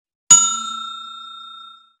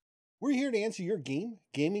We're here to answer your gaming,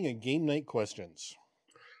 and game night questions.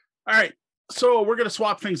 All right, so we're going to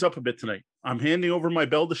swap things up a bit tonight. I'm handing over my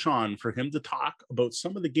bell to Sean for him to talk about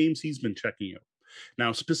some of the games he's been checking out.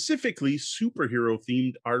 Now, specifically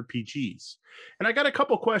superhero-themed RPGs. And I got a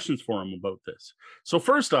couple questions for him about this. So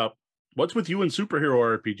first up, what's with you and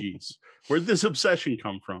superhero RPGs? Where'd this obsession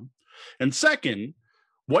come from? And second,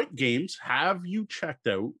 what games have you checked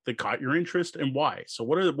out that caught your interest and why? So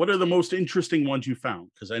what are the most interesting ones you found?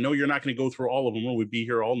 Because I know you're not going to go through all of them or we'd be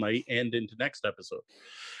here all night and into next episode.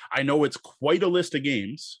 I know it's quite a list of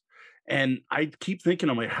games. And I keep thinking,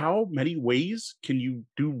 I'm like, how many ways can you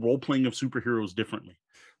do role-playing of superheroes differently?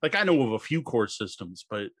 Like, I know of a few core systems,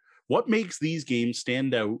 but what makes these games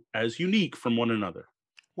stand out as unique from one another?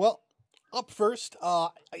 Well, up first,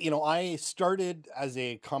 I started as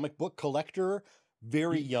a comic book collector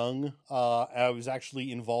very young. I was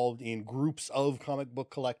actually involved in groups of comic book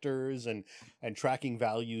collectors and tracking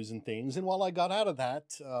values and things. And while I got out of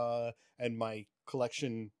that and my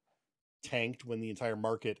collection tanked when the entire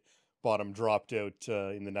market bottom dropped out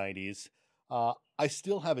in the 90s, I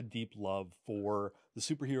still have a deep love for the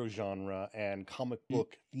superhero genre and comic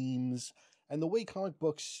book themes and the way comic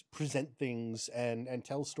books present things and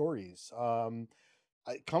tell stories.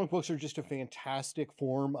 Comic books are just a fantastic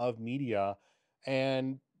form of media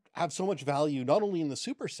and have so much value, not only in the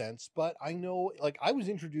super sense, but I know, like, I was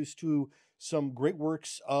introduced to some great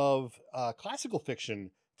works of classical fiction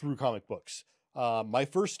through comic books. My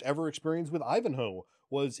first ever experience with Ivanhoe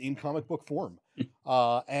was in comic book form.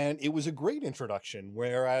 And it was a great introduction,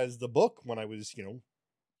 whereas the book, when I was,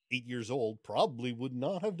 8 years old, probably would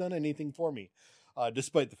not have done anything for me,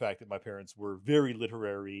 despite the fact that my parents were very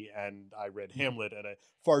literary and I read Hamlet at a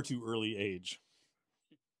far too early age.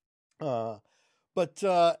 But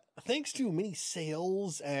thanks to many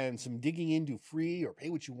sales and some digging into free or pay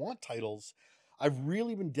what you want titles, I've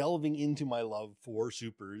really been delving into my love for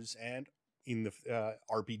supers and in the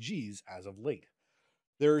RPGs as of late.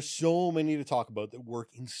 There are so many to talk about that work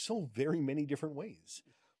in so very many different ways.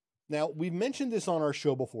 Now, we've mentioned this on our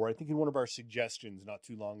show before, I think in one of our suggestions not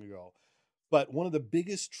too long ago, but one of the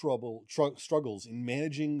biggest struggles in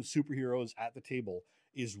managing superheroes at the table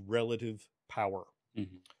is relative power.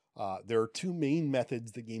 Mm-hmm. There are two main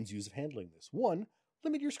methods that games use of handling this. One,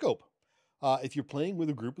 limit your scope. If you're playing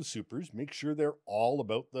with a group of supers, make sure they're all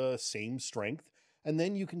about the same strength, and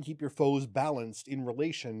then you can keep your foes balanced in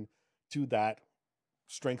relation to that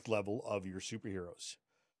strength level of your superheroes.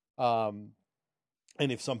 And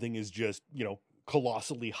if something is just,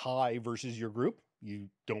 colossally high versus your group, you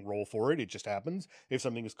don't roll for it. It just happens. If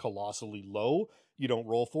something is colossally low, you don't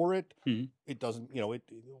roll for it. Mm-hmm. It doesn't,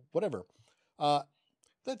 whatever.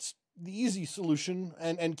 That's the easy solution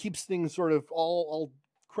and keeps things sort of all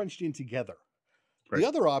crunched in together. Right. The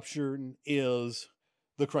other option is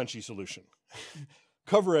the crunchy solution.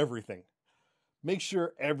 Cover everything. Make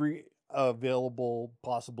sure every available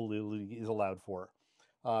possibility is allowed for.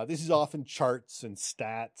 This is often charts and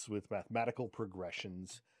stats with mathematical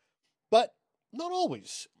progressions, but not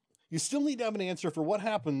always. You still need to have an answer for what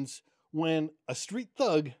happens when a street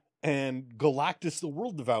thug and Galactus the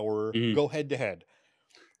World Devourer go head to head.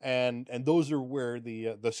 And those are where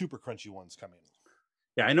the super crunchy ones come in.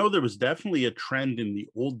 Yeah, I know there was definitely a trend in the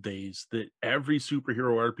old days that every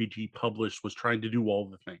superhero RPG published was trying to do all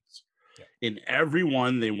the things. Yeah. In every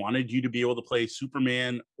one, they wanted you to be able to play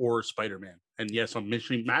Superman or Spider-Man. And yes, I'm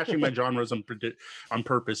mashing my genres on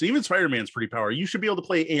purpose. Even Spider-Man's pretty powerful. You should be able to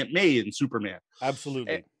play Aunt May in Superman.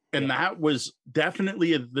 Absolutely. And that was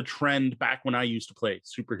definitely the trend back when I used to play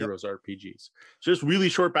superheroes RPGs. So just really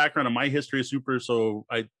short background on my history of super. So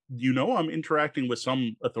I'm interacting with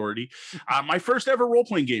some authority. My first ever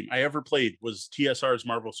role-playing game I ever played was TSR's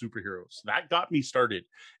Marvel Superheroes. That got me started.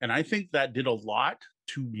 And I think that did a lot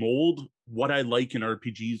to mold what I like in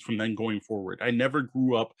RPGs from then going forward. I never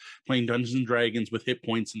grew up playing Dungeons and Dragons with hit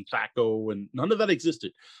points and THAC0, and none of that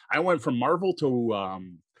existed. I went from Marvel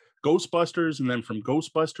to Ghostbusters, and then from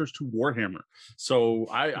Ghostbusters to Warhammer. So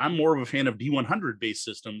I'm more of a fan of D100 based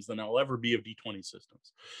systems than I'll ever be of D20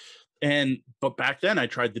 systems. But back then I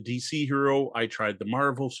tried the DC hero, I tried the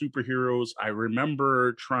Marvel superheroes. I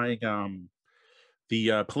remember trying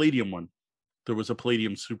the Palladium one. There was a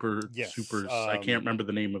Palladium supers. I can't remember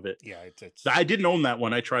the name of it. Yeah, I didn't own that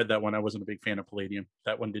one. I tried that one. I wasn't a big fan of Palladium.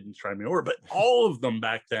 That one didn't try me over. But all of them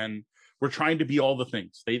back then were trying to be all the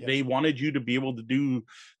things. They wanted you to be able to do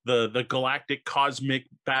the galactic cosmic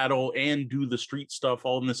battle and do the street stuff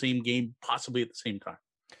all in the same game, possibly at the same time.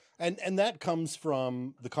 And that comes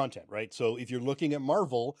from the content, right? So if you're looking at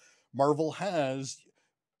Marvel has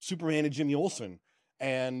Superman and Jimmy Olsen,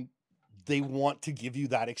 and they want to give you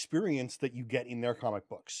that experience that you get in their comic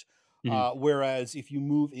books. Whereas if you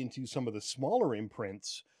move into some of the smaller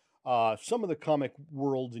imprints, some of the comic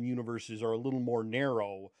worlds and universes are a little more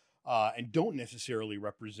narrow and don't necessarily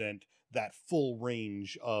represent that full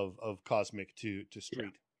range of cosmic to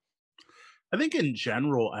street. I think in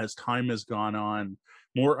general, as time has gone on,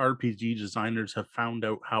 more RPG designers have found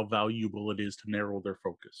out how valuable it is to narrow their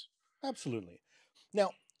focus. Absolutely. Now,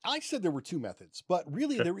 I said there were two methods, but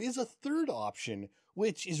really Okay. there is a third option,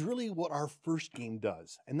 which is really what our first game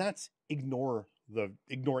does, and that's ignore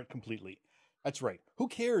it completely. That's right. Who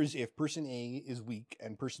cares if person A is weak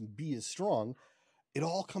and person B is strong? It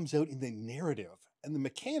all comes out in the narrative, and the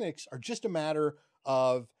mechanics are just a matter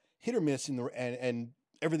of hit or miss in the and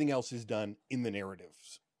everything else is done in the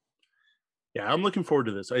narratives. Yeah, I'm looking forward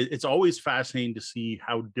to this. It's always fascinating to see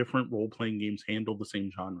how different role playing games handle the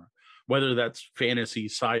same genre, whether that's fantasy,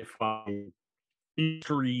 sci fi,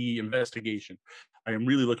 mystery, investigation. I am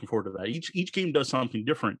really looking forward to that. Each game does something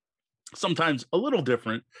different, sometimes a little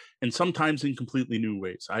different, and sometimes in completely new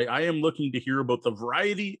ways. I am looking to hear about the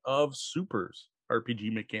variety of supers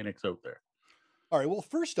RPG mechanics out there. All right, well,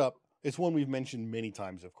 first up is one we've mentioned many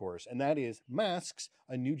times, of course, and that is Masks,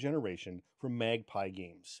 a New Generation from Magpie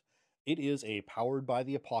Games. It is a powered by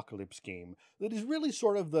the apocalypse game that is really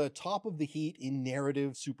sort of the top of the heat in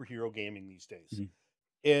narrative superhero gaming these days. Mhm.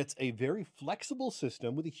 It's a very flexible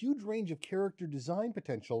system with a huge range of character design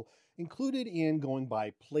potential included in going by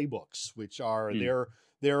playbooks, which are Mm.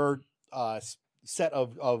 their set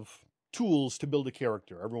of tools to build a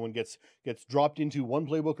character. Everyone gets dropped into one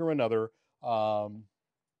playbook or another, um,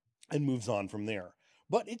 and moves on from there.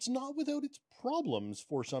 But it's not without its problems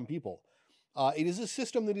for some people. It is a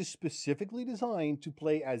system that is specifically designed to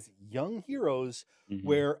play as young heroes, Mhm.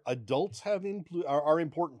 where adults are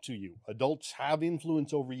important to you. Adults have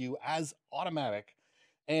influence over you as automatic,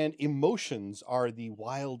 and emotions are the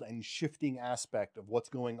wild and shifting aspect of what's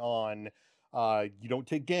going on. You don't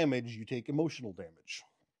take damage; you take emotional damage.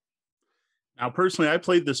 Now, personally, I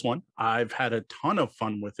played this one. I've had a ton of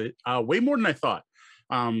fun with it, way more than I thought.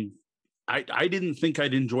 Um, I didn't think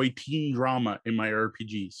I'd enjoy teen drama in my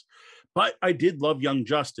RPGs, but I did love Young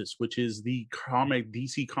Justice, which is the comic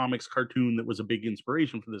DC Comics cartoon that was a big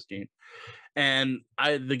inspiration for this game. And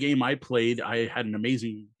the game I played, I had an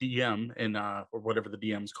amazing DM and or whatever the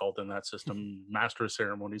DM's called in that system, Master of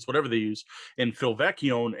Ceremonies, whatever they use, and Phil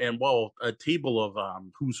Vecchione, and well, a table of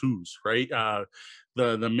who's, right?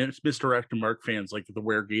 The Misdirected Mark fans like the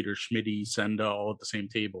Weregator, Schmitty, Senda, all at the same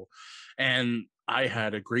table. And I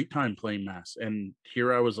had a great time playing Mass. And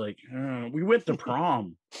here I was like, we went to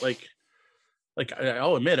prom.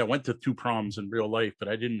 I'll admit I went to 2 proms in real life, but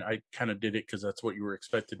I kind of did it because that's what you were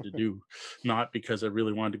expected to do, not because I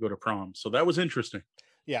really wanted to go to prom. So that was interesting.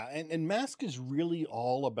 Yeah, and Mask is really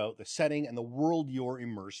all about the setting and the world you're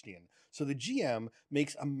immersed in. So the GM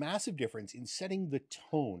makes a massive difference in setting the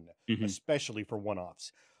tone, Mhm. especially for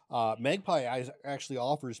one-offs. Actually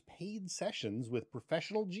offers paid sessions with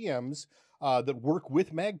professional GMs that work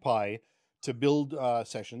with Magpie to build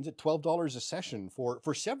sessions at $12 a session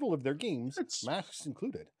for several of their games, It's Masks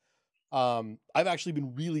included. I've actually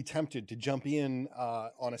been really tempted to jump in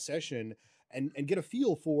on a session and get a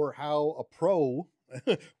feel for how a pro,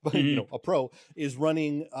 but mhm. a pro is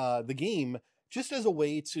running the game, just as a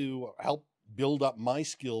way to help build up my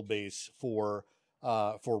skill base for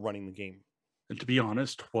running the game. And to be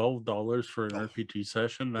honest, $12 for an Oh, RPG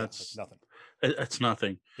session, yeah, that's nothing. that's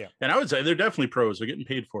nothing. Yeah, And I would say they're definitely pros. They're getting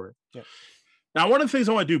paid for it. yeah. Now, one of the things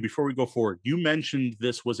I want to do before we go forward, you mentioned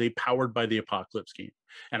this was a powered by the apocalypse game.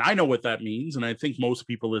 And I know what that means. And I think most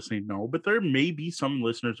people listening know, but there may be some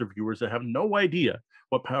listeners or viewers that have no idea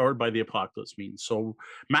what powered by the apocalypse means. So,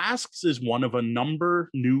 Masks is one of a number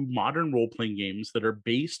new modern role playing games that are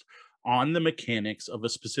based on the mechanics of a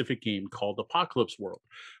specific game called Apocalypse World,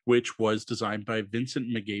 which was designed by Vincent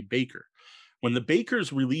Mackay Baker. When the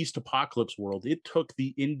Bakers released Apocalypse World, it took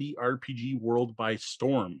the indie RPG world by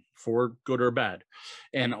storm, for good or bad.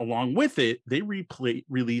 And along with it, they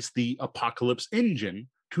released the Apocalypse Engine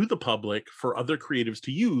to the public for other creatives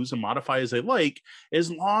to use and modify as they like, as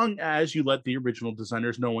long as you let the original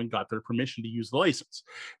designers know and got their permission to use the license.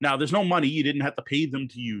 Now, there's no money, you didn't have to pay them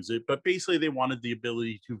to use it, but basically they wanted the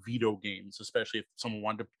ability to veto games, especially if someone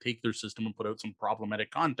wanted to take their system and put out some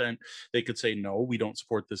problematic content, they could say, no, we don't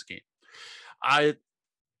support this game. I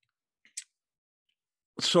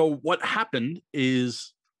So what happened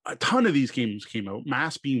is a ton of these games came out,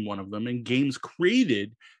 Mass being one of them, and games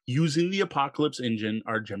created using the Apocalypse engine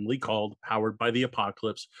are generally called powered by the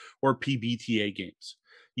Apocalypse or PBTA games.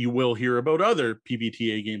 You will hear about other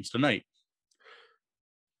PBTA games tonight.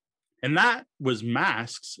 And that was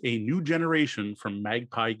Masks, a new generation from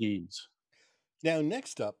Magpie Games. Now,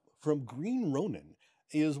 next up, from Green Ronin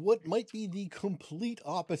is what might be the complete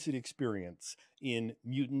opposite experience in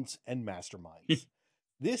Mutants and Masterminds.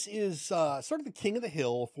 This is sort of the king of the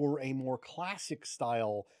hill for a more classic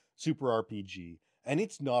style Super RPG, and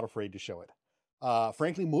it's not afraid to show it.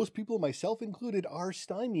 Frankly, most people, myself included, are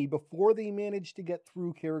stymied before they manage to get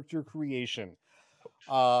through character creation.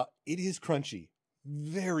 It is crunchy,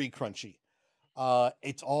 very crunchy.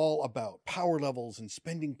 It's all about power levels and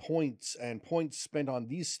spending points, and points spent on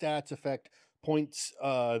these stats affect points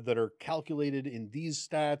that are calculated in these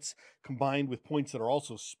stats, combined with points that are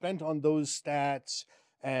also spent on those stats.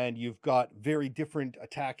 And you've got very different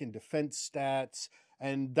attack and defense stats.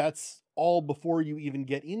 And that's all before you even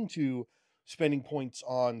get into spending points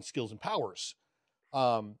on skills and powers.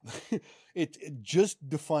 It just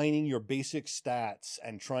defining your basic stats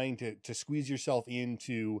and trying to squeeze yourself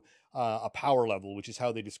into a power level, which is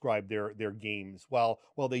how they describe their games. While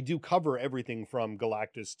they do cover everything from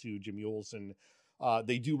Galactus to Jim Olsen,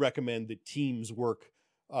 they do recommend that teams work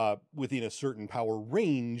within a certain power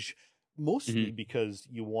range, mostly because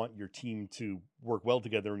you want your team to work well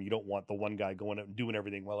together, and you don't want the one guy going out and doing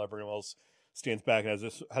everything while everyone else stands back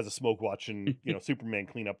and has a smoke watch and Superman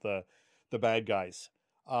clean up the bad guys.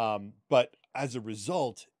 But as a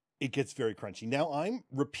result, it gets very crunchy. Now, I'm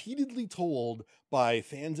repeatedly told by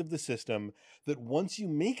fans of the system that once you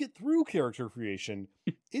make it through character creation,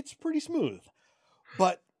 it's pretty smooth.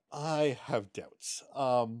 But I have doubts.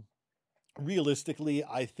 Realistically,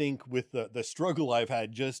 I think with the struggle I've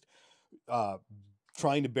had just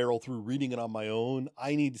trying to barrel through reading it on my own,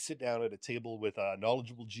 I need to sit down at a table with a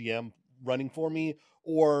knowledgeable GM running for me,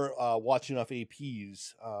 or watch enough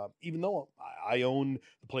APs, even though I own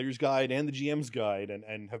the player's guide and the GM's guide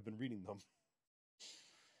and have been reading them.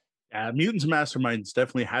 Mutants and Masterminds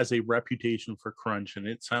definitely has a reputation for crunch, and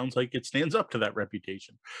it sounds like it stands up to that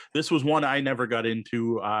reputation. This was one I never got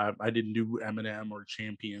into. I didn't do M&M or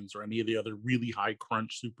Champions or any of the other really high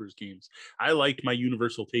crunch Supers games. I liked my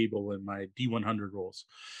Universal Table and my D100 rolls.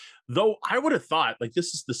 Though I would have thought, like,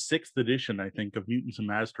 this is the 6th edition, I think, of Mutants and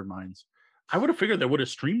Masterminds. I would have figured they would have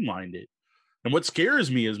streamlined it. And what scares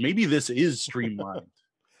me is maybe this is streamlined.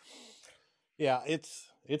 Yeah, it's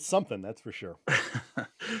something, that's for sure.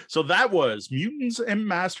 So that was Mutants and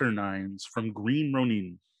Masterminds from Green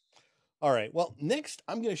Ronin. All right. Well, next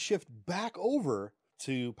I'm going to shift back over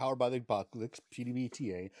to Powered by the Apocalypse,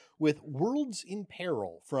 PDBTA, with Worlds in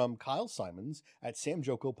Peril from Kyle Simons at Sam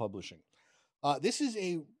Joko Publishing. This is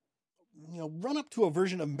a run up to a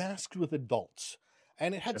version of Masked with Adults,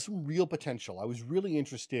 and it had some real potential. I was really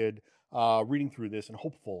interested reading through this and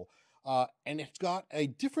hopeful. And it's got a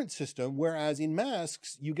different system, whereas in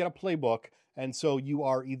Masks, you get a playbook, and so you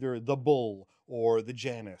are either the Bull or the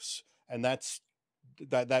Janus, and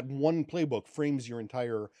that one playbook frames your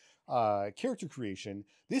entire character creation.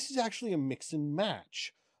 This is actually a mix and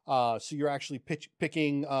match. So you're actually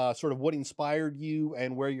picking sort of what inspired you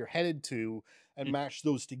and where you're headed to, and match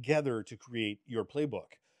those together to create your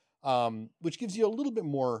playbook, which gives you a little bit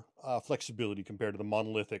more flexibility compared to the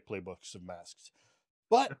monolithic playbooks of Masks.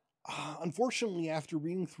 But unfortunately, after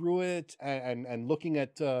reading through it and looking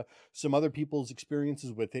at some other people's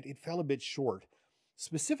experiences with it, it fell a bit short,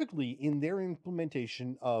 specifically in their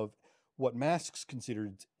implementation of what Masks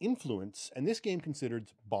considered influence, and this game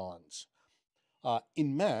considered bonds.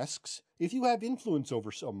 In Masks, if you have influence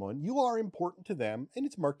over someone, you are important to them, and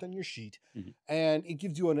it's marked on your sheet, and it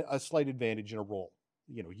gives you a slight advantage in a roll.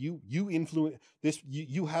 You influence this.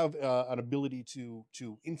 You have an ability to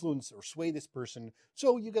influence or sway this person,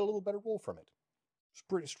 so you get a little better roll from it.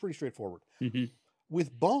 It's pretty straightforward.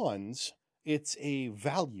 With bonds, it's a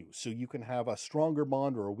value, so you can have a stronger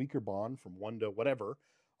bond or a weaker bond from 1 to whatever,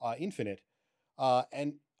 infinite,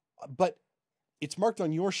 but it's marked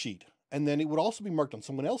on your sheet, and then it would also be marked on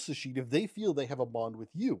someone else's sheet if they feel they have a bond with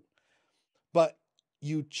you. But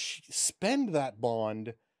you spend that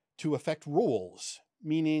bond to affect rolls,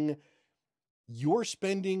 meaning you're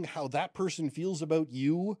spending how that person feels about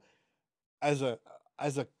you as a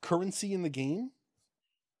currency in the game.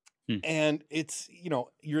 And it's,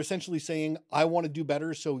 you're essentially saying, I want to do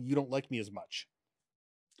better, so you don't like me as much.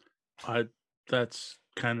 That's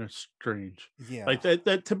kind of strange. Yeah. Like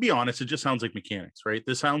that, to be honest, it just sounds like mechanics, right?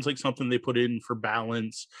 This sounds like something they put in for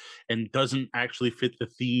balance and doesn't actually fit the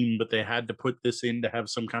theme, but they had to put this in to have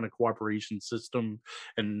some kind of cooperation system,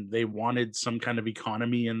 and they wanted some kind of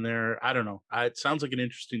economy in there. I don't know. It sounds like an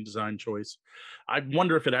interesting design choice. I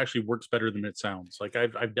wonder if it actually works better than it sounds. Like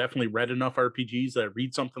I've definitely read enough RPGs that I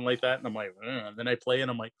read something like that and I'm like, and then I play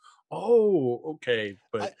and I'm like, Oh, okay.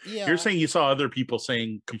 But you're Yeah. saying you saw other people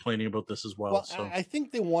complaining about this as well. Well, So, I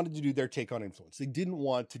think they wanted to do their take on influence. They didn't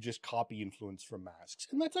want to just copy influence from masks,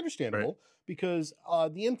 and that's right, understandable because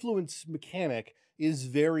the influence mechanic is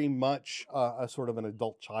very much a sort of an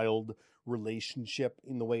adult-child relationship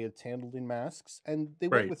in the way it's handled in masks, and they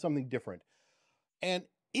went right. with something different. And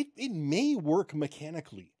it may work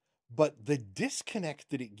mechanically, but the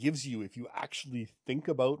disconnect that it gives you if you actually think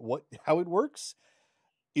about how it works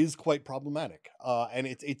is quite problematic. And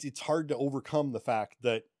it's hard to overcome the fact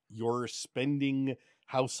that you're spending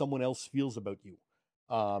how someone else feels about you.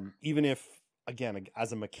 Even if, again,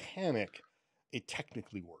 as a mechanic, it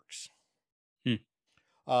technically works. Hmm.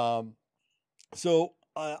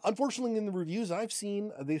 Unfortunately, in the reviews I've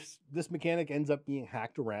seen, this mechanic ends up being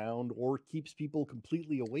hacked around or keeps people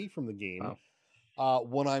completely away from the game. Wow.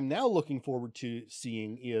 What I'm now looking forward to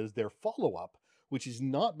seeing is their follow-up, which is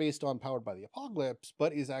not based on Powered by the Apocalypse,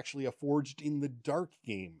 but is actually a Forged in the Dark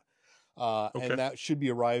game. Okay. And that should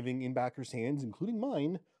be arriving in backers' hands, including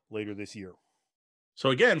mine, later this year. So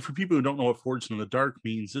again, for people who don't know what Forged in the Dark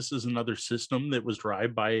means, this is another system that was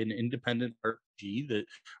derived by an independent RPG that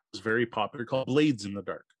was very popular called Blades in the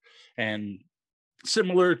Dark. And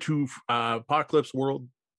similar to Apocalypse World,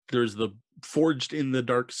 there's the Forged in the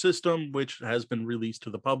Dark system, which has been released to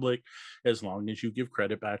the public as long as you give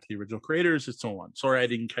credit back to the original creators and so on. Sorry, I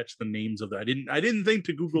didn't catch the names of that. I didn't think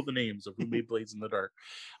to Google the names of who made Blades in the Dark.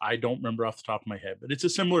 I don't remember off the top of my head, but it's a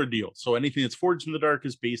similar deal. So anything that's Forged in the Dark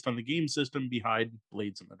is based on the game system behind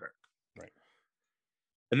Blades in the Dark. Right.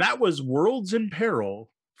 And that was Worlds in Peril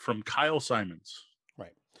from Kyle Simons.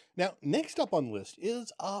 Right. Now, next up on the list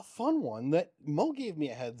is a fun one that Mo gave me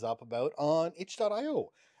a heads up about on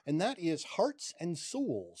itch.io, and that is Hearts and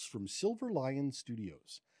Souls from Silver Lion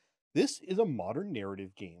Studios. This is a modern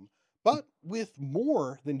narrative game, but with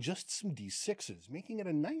more than just some d6s, making it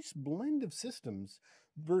a nice blend of systems.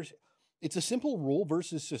 It's a simple roll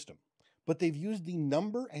versus system, but they've used the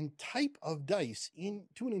number and type of dice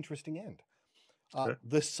to an interesting end. Okay.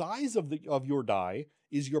 The size of your die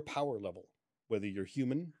is your power level, whether you're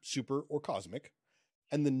human, super, or cosmic,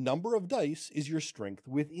 and the number of dice is your strength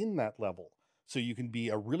within that level. So you can be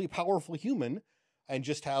a really powerful human and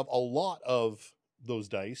just have a lot of those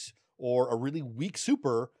dice, or a really weak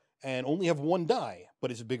super and only have one die,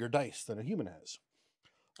 but it's a bigger dice than a human has.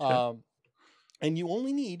 Okay. And you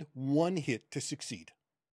only need one hit to succeed.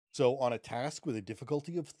 So on a task with a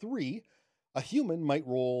difficulty of 3, a human might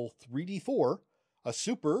roll 3d4, a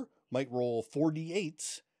super might roll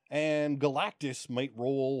 4d8s, and Galactus might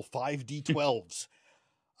roll 5d12s.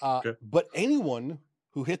 Okay. But anyone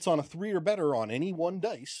who hits on a 3 or better on any one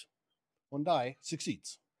die,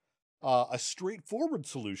 succeeds. A straightforward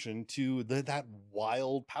solution to that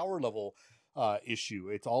wild power level issue.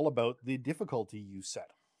 It's all about the difficulty you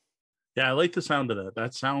set. Yeah, I like the sound of that.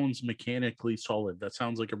 That sounds mechanically solid. That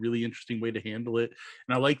sounds like a really interesting way to handle it.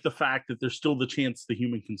 And I like the fact that there's still the chance the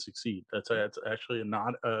human can succeed. That's actually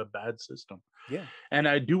not a bad system. Yeah. And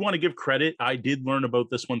I do want to give credit. I did learn about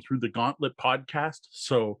this one through the Gauntlet podcast.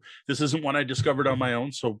 So this isn't one I discovered on my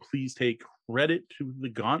own. So please take credit to the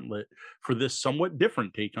Gauntlet for this somewhat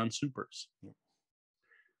different take on supers. Yeah.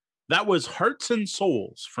 That was Hearts and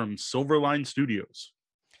Souls from Silverline Studios.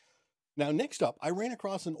 Now, next up, I ran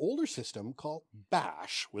across an older system called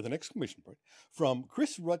Bash, with an exclamation point, from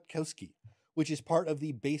Chris Rutkowski, which is part of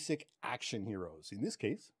the Basic Action Heroes. In this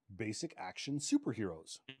case, Basic Action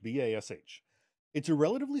Superheroes, BASH. It's a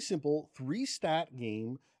relatively simple 3-stat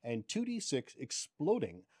game and 2d6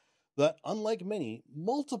 exploding that, unlike many,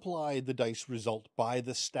 multiply the dice result by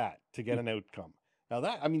the stat to get an outcome. Now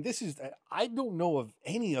I don't know of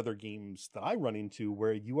any other games that I run into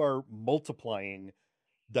where you are multiplying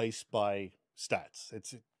dice by stats.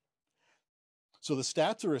 So the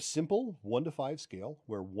stats are a simple 1 to 5 scale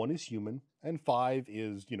where 1 is human and 5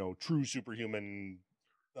 is, true superhuman,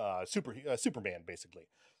 Superman, basically,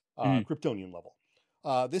 Kryptonian level.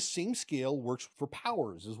 This same scale works for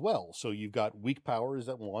powers as well. So you've got weak powers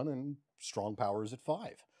at 1 and strong powers at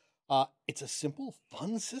 5. It's a simple,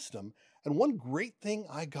 fun system. And one great thing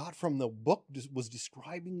I got from the book was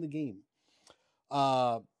describing the game.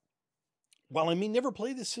 While I may never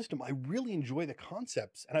play this system, I really enjoy the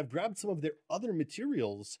concepts, and I've grabbed some of their other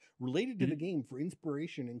materials related to the game for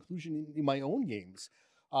inspiration and inclusion in my own games,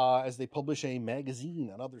 as they publish a magazine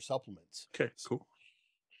and other supplements. Okay, cool.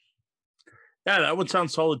 Yeah, that one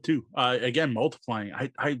sounds solid too. Again, multiplying.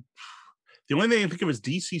 The only thing I think of is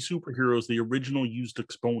DC Superheroes, the original used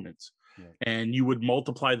exponents. Yeah. and you would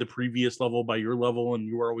multiply the previous level by your level, and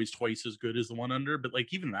you were always twice as good as the one under. But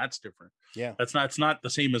like even that's different. Yeah. It's not the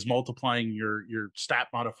same as multiplying your stat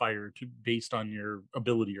modifier to based on your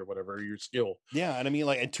ability or whatever, your skill. Yeah, and I mean,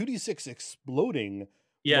 like, and 2d6 exploding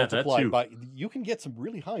Yeah, that multiplied too. by, you can get some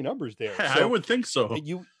really high numbers there. I So would think so.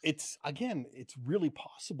 it's again, it's really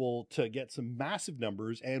possible to get some massive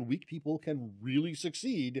numbers, and weak people can really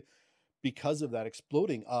succeed because of that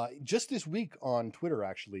exploding. Just this week on Twitter,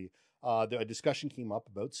 actually, a discussion came up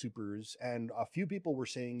about supers, and a few people were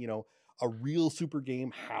saying, you know, a real super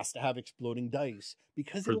game has to have exploding dice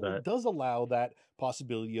because For that. does allow that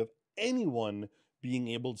possibility of anyone being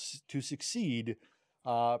able to succeed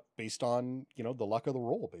based on, you know, the luck of the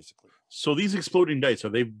roll, basically. So these exploding dice, are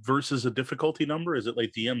they versus a difficulty number? Is it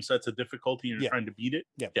like DM sets a difficulty and you're Yeah. trying to beat it?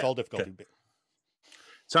 Yeah, it's all difficulty. Okay.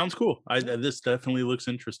 Sounds cool. This definitely looks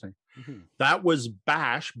interesting. Mm-hmm. That was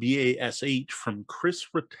Bash, Bash, from Chris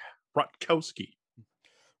Rutkowski.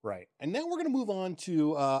 Right. And now we're going to move on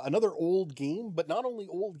to another old game, but not only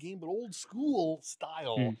old game, but old school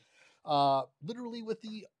style. Literally with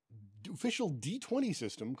the official D20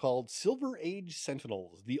 system called Silver Age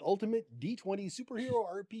Sentinels, the ultimate D20 superhero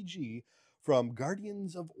RPG from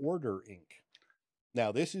Guardians of Order, Inc.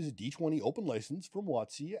 Now, this is a D20 open license from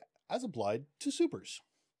WotC as applied to supers.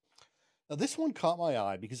 Now, this one caught my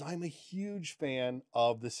eye because I'm a huge fan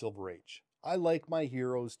of the Silver Age. I like my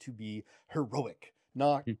heroes to be heroic,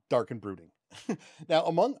 not dark and brooding. Now,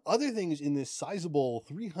 among other things in this sizable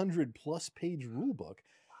 300 plus page rulebook,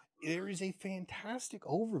 there is a fantastic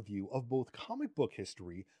overview of both comic book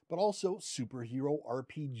history, but also superhero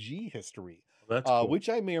RPG history, That's cool. which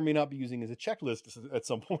I may or may not be using as a checklist at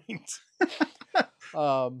some point.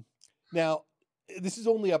 Now, this is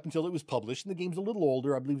only up until it was published, and the game's a little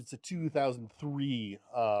older. I believe it's a 2003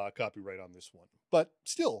 copyright on this one. But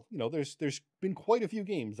still, you know, there's been quite a few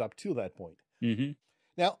games up to that point. Mm-hmm.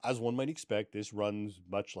 Now, as one might expect, this runs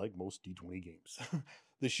much like most D20 games.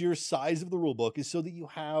 The sheer size of the rulebook is so that you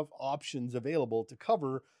have options available to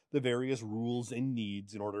cover the various rules and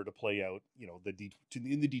needs in order to play out, you know,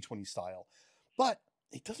 in the D20 style. But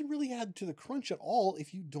it doesn't really add to the crunch at all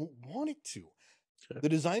if you don't want it to. Okay. The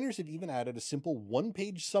designers have even added a simple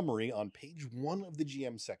one-page summary on page 1 of the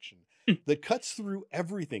GM section that cuts through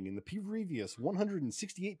everything in the previous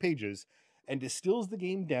 168 pages and distills the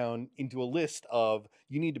game down into a list of,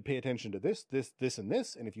 you need to pay attention to this, this, this, and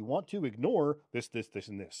this, and if you want to, ignore this, this, this,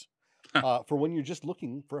 and this. For when you're just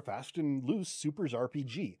looking for a fast and loose supers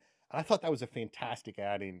RPG. And I thought that was a fantastic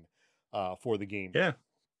add-in for the game. Yeah.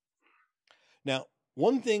 Now,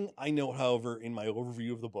 one thing I note, however, in my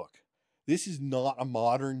overview of the book, this is not a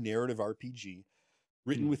modern narrative RPG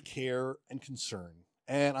written with care and concern.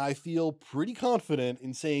 And I feel pretty confident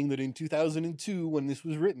in saying that in 2002, when this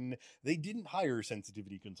was written, they didn't hire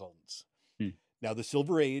sensitivity consultants. Now, the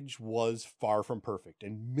Silver Age was far from perfect,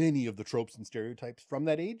 and many of the tropes and stereotypes from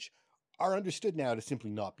that age are understood now to simply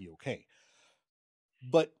not be okay.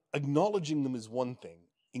 But acknowledging them is one thing.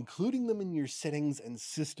 Including them in your settings and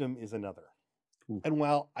system is another. And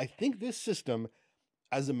while I think this system,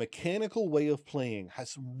 as a mechanical way of playing, has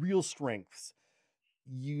some real strengths,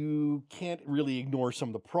 you can't really ignore some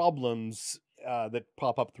of the problems that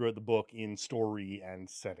pop up throughout the book in story and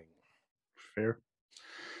setting. Fair.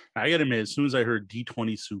 I gotta admit, as soon as I heard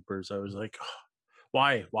D20 supers, I was like, oh,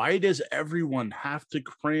 why? Why does everyone have to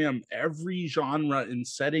cram every genre and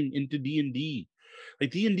setting into D&D?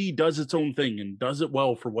 Like, D&D does its own thing and does it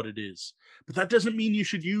well for what it is. But that doesn't mean you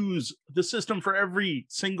should use the system for every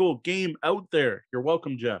single game out there. You're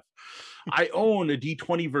welcome, Jeff. I own a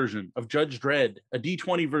D20 version of Judge Dredd, a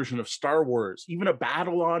D20 version of Star Wars, even a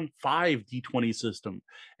Babylon 5 D20 system,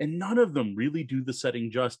 and none of them really do the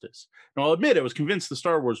setting justice. Now, I'll admit, I was convinced the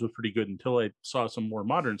Star Wars was pretty good until I saw some more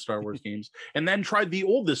modern Star Wars games, and then tried the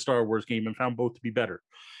oldest Star Wars game and found both to be better.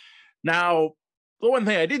 Now, the one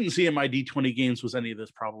thing I didn't see in my D20 games was any of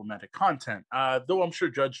this problematic content, though I'm sure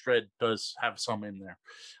Judge Dredd does have some in there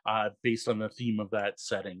based on the theme of that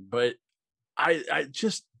setting. But I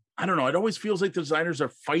don't know. It always feels like the designers are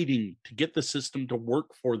fighting to get the system to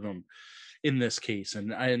work for them in this case.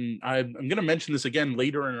 And I'm going to mention this again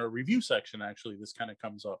later in our review section. Actually, this kind of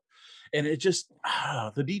comes up. And it just,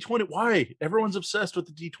 the D20, why? Everyone's obsessed with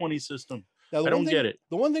the D20 system. Now, I don't get it.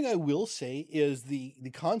 The one thing I will say is the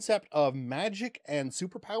concept of magic and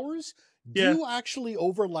superpowers do actually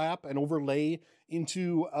overlap and overlay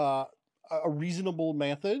into a reasonable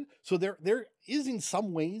method. So there is, in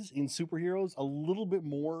some ways, in superheroes, a little bit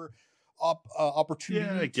more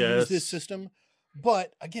opportunity to use this system.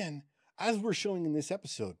 But again, as we're showing in this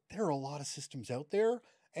episode, there are a lot of systems out there.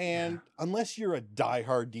 And unless you're a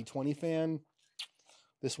diehard D20 fan,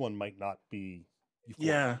 this one might not be.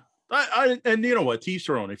 Yeah. And you know what? To each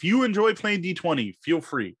their own. If you enjoy playing D20, feel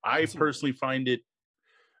free. I personally find it,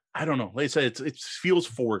 I don't know. Like I said, it feels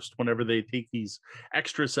forced whenever they take these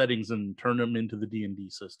extra settings and turn them into the D&D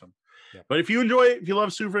system. Yep. But if you enjoy it, if you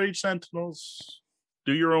love Super Age Sentinels,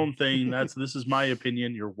 do your own thing. This is my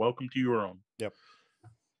opinion. You're welcome to your own. Yep.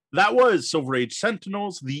 That was Silver Age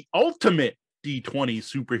Sentinels, the ultimate D20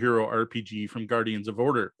 superhero RPG from Guardians of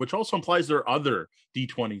Order, which also implies there are other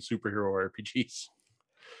D20 superhero RPGs.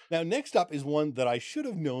 Now, next up is one that I should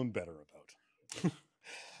have known better about.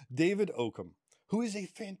 David Oakham, who is a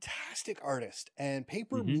fantastic artist and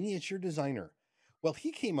paper miniature designer. Well,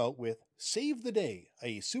 he came out with Save the Day,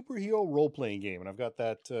 a superhero role-playing game, and I've got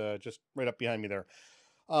that just right up behind me there.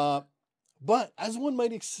 But as one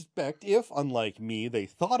might expect, if, unlike me, they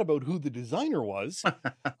thought about who the designer was,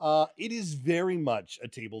 it is very much a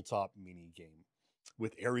tabletop mini game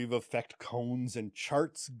with area of effect cones and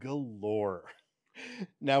charts galore.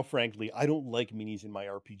 Now, frankly, I don't like minis in my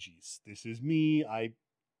RPGs. This is me.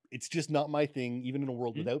 It's just not my thing, even in a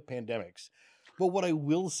world without pandemics. But what I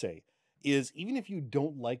will say is, even if you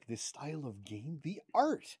don't like this style of game, the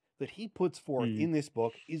art that he puts forth in this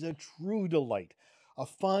book is a true delight. A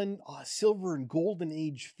fun silver and golden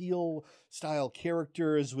age feel style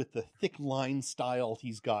characters with the thick line style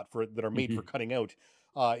he's got that are made for cutting out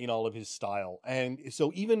in all of his style. And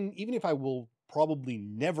so even if I will probably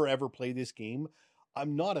never ever play this game,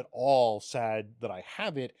 I'm not at all sad that I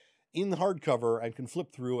have it in the hardcover and can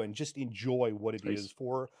flip through and just enjoy what it is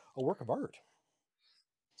for a work of art.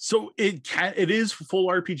 So it is full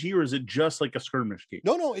RPG, or is it just like a skirmish game?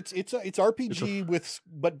 No, it's RPG with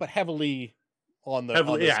but heavily on the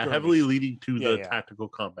heavily leading to the tactical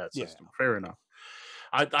combat system. Fair enough.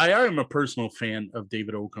 I am a personal fan of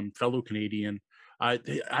David Oakham, fellow Canadian.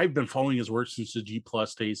 I've been following his work since the G+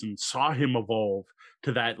 days and saw him evolve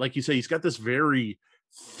to that. Like you say, he's got this very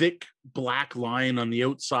thick black line on the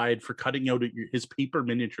outside for cutting out his paper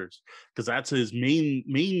miniatures, because that's his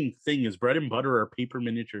main thing. His bread and butter are paper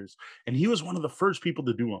miniatures, and he was one of the first people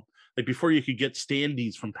to do them, like before you could get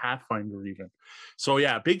standees from Pathfinder even. So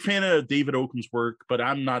yeah, big fan of David Oakham's work, but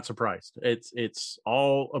I'm not surprised. It's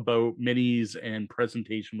all about minis and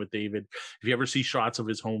presentation with David. If you ever see shots of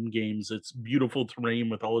his home games, it's beautiful terrain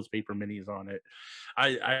with all his paper minis on it.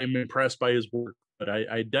 I'm impressed by his work, but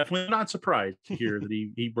I definitely am not surprised to hear that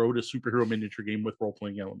he wrote a superhero miniature game with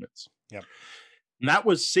role-playing elements. Yep. And that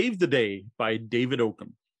was Save the Day by David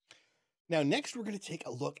Oakham. Now, next we're going to take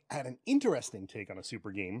a look at an interesting take on a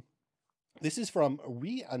super game. This is from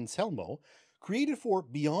Re Anselmo, created for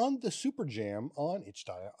Beyond the Super Jam on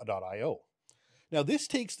itch.io. Now, this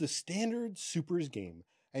takes the standard Supers game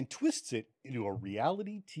and twists it into a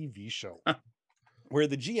reality TV show where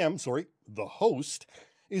the host,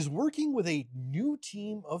 is working with a new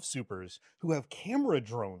team of supers who have camera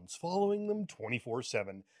drones following them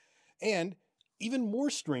 24/7. And even more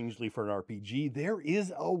strangely for an RPG, there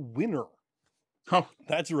is a winner. Oh.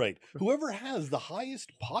 That's right. Whoever has the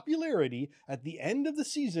highest popularity at the end of the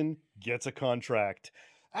season gets a contract,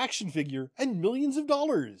 action figure, and millions of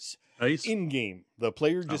dollars. Nice. In-game. The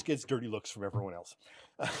player just gets dirty looks from everyone else.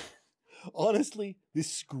 Honestly,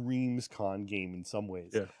 this screams con game in some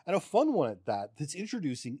ways. Yeah. And a fun one at that, that's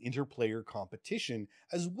introducing interplayer competition,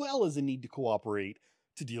 as well as a need to cooperate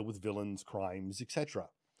to deal with villains, crimes, etc.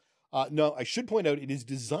 No, I should point out, it is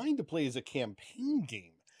designed to play as a campaign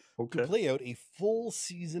game. To play out a full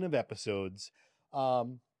season of episodes.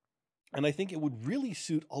 And I think it would really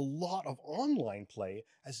suit a lot of online play,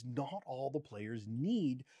 as not all the players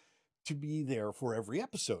need to be there for every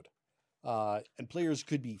episode. And players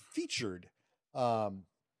could be featured on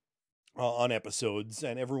episodes,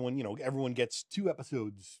 and everyone gets 2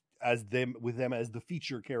 episodes with them as the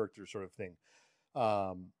feature character sort of thing.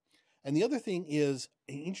 And the other thing is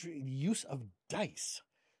use of dice.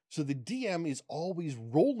 So the DM is always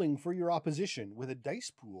rolling for your opposition with a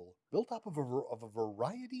dice pool built up of a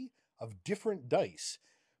variety of different dice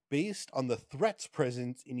based on the threats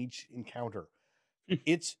present in each encounter.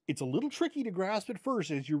 It's a little tricky to grasp at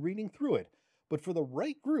first as you're reading through it, but for the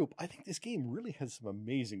right group, I think this game really has some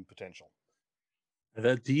amazing potential.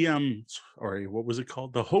 The DM, what was it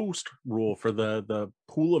called? The host rule for the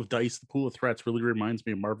pool of dice, the pool of threats, really reminds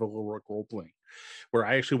me of Marvel Heroic Roleplaying, where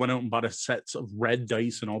I actually went out and bought a set of red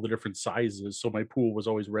dice in all the different sizes, so my pool was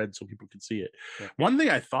always red so people could see it. Yeah. One thing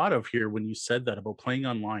I thought of here when you said that about playing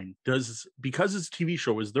online, because it's a TV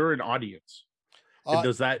show, is there an audience? And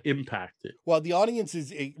does that impact it? Well, the audience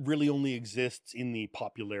really only exists in the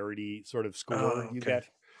popularity sort of score you get.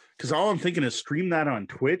 Because all I'm thinking is stream that on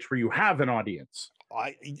Twitch where you have an audience.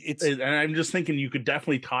 And I'm just thinking you could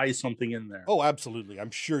definitely tie something in there. Oh, absolutely.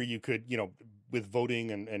 I'm sure you could, with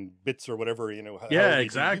voting and bits or whatever, Yeah, however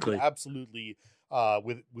exactly. you could absolutely,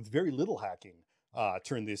 with very little hacking,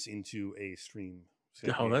 turn this into a stream.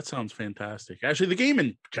 Oh, that sounds fantastic. Actually, the game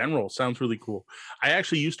in general sounds really cool. I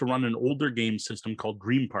actually used to run an older game system called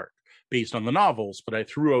Dream Park based on the novels, but I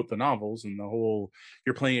threw out the novels and the whole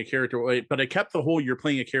you're playing a character. But I kept the whole you're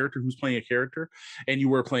playing a character who's playing a character, and you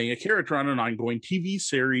were playing a character on an ongoing TV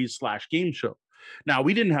series / game show. Now,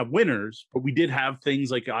 we didn't have winners, but we did have things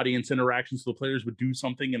like audience interactions. So the players would do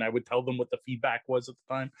something, and I would tell them what the feedback was at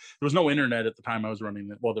the time. There was no internet at the time I was running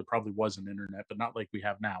it. Well, there probably was an internet, but not like we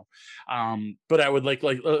have now. But I would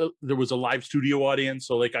there was a live studio audience,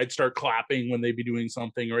 so like I'd start clapping when they'd be doing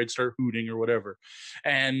something, or I'd start hooting or whatever.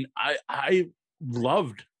 And I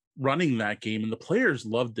loved running that game, and the players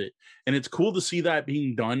loved it. And it's cool to see that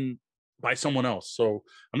being done by someone else. So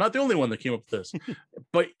I'm not the only one that came up with this,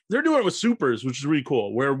 but they're doing it with supers, which is really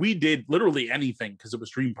cool, where we did literally anything because it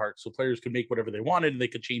was Dream Park. So players could make whatever they wanted and they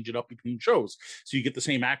could change it up between shows. So you get the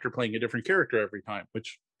same actor playing a different character every time,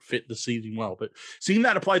 which fit the season well. But seeing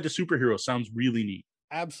that applied to superheroes sounds really neat.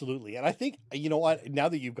 Absolutely. And I think, you know what, now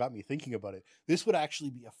that you've got me thinking about it, this would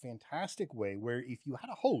actually be a fantastic way where if you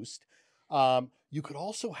had a host, you could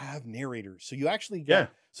also have narrators. So you actually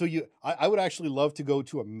get, I would actually love to go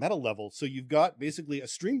to a meta level. So you've got basically a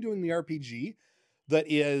stream doing the RPG that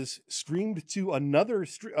is streamed to another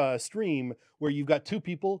stream where you've got two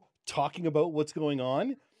people talking about what's going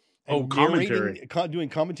on. And commentary. doing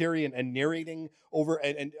commentary and narrating over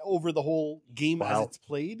and over the whole game as it's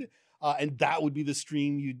played. And that would be the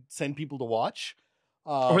stream you'd send people to watch.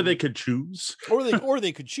 Or they could choose. or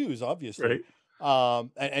they could choose, obviously. Right.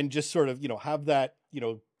 And just sort of, have that,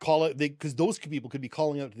 call it, because those people could be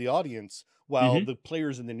calling out to the audience while the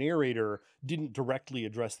players and the narrator didn't directly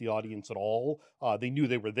address the audience at all. They knew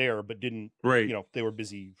they were there, but didn't, they were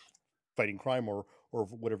busy fighting crime or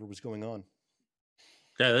whatever was going on.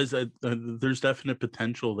 Yeah, there's definite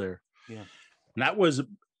potential there. Yeah. And that was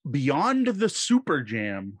Beyond the Super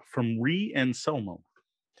Jam from Ree and Selmo.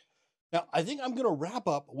 Now, I think I'm going to wrap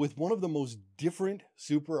up with one of the most different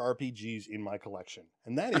super RPGs in my collection,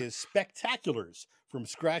 and that is Spectaculars from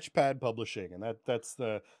Scratchpad Publishing, and that's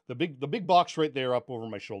the big box right there up over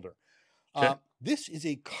my shoulder. Okay. This is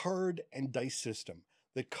a card and dice system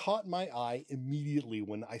that caught my eye immediately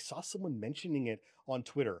when I saw someone mentioning it on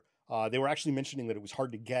Twitter. They were actually mentioning that it was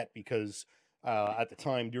hard to get because at the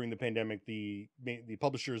time during the pandemic, the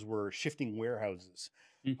publishers were shifting warehouses.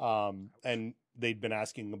 And they'd been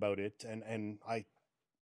asking about it, and I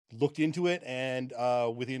looked into it, and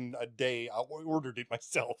within a day I ordered it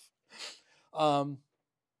myself.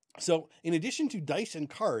 So in addition to dice and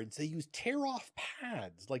cards, they use tear-off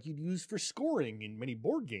pads like you'd use for scoring in many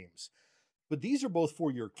board games, but these are both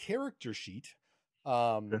for your character sheet,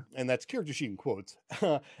 and that's character sheet in quotes,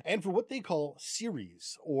 and for what they call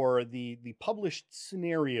series, or the published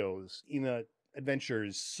scenarios in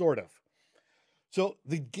adventures, sort of. So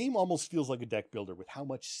the game almost feels like a deck builder with how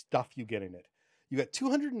much stuff you get in it. You got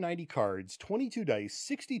 290 cards, 22 dice,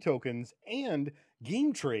 60 tokens, and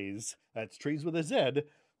game trays. That's trays with a Z,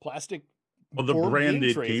 plastic. Oh, the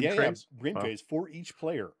branded game trays? Game trays for each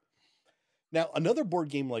player. Now, another board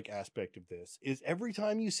game-like aspect of this is every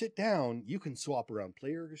time you sit down, you can swap around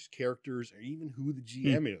players, characters, or even who the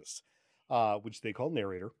GM is, which they call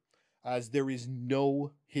narrator, as there is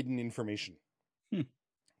no hidden information.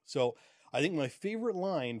 So I think my favorite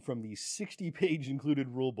line from the 60-page included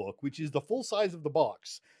rulebook, which is the full size of the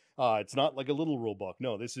box. It's not like a little rulebook.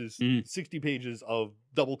 No, this is 60 pages of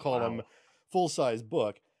double column, full-size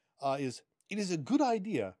book, is it is a good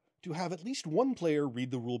idea to have at least one player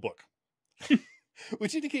read the rulebook,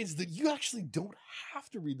 which indicates that you actually don't have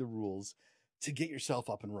to read the rules to get yourself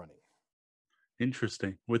up and running.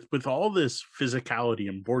 Interesting. With all this physicality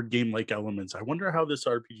and board game-like elements, I wonder how this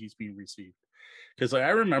RPG is being received. Because I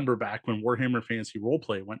remember back when Warhammer Fantasy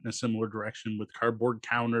Roleplay went in a similar direction with cardboard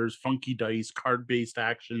counters, funky dice, card-based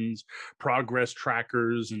actions, progress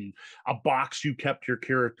trackers, and a box you kept your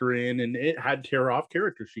character in, and it had tear-off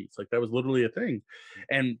character sheets. Like, that was literally a thing.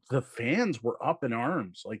 And the fans were up in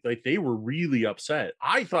arms. Like they were really upset.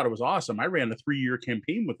 I thought it was awesome. I ran a 3-year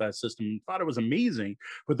campaign with that system and thought it was amazing.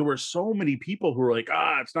 But there were so many people who were like,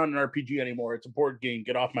 it's not an RPG anymore. It's a board game.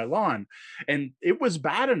 Get off my lawn. And it was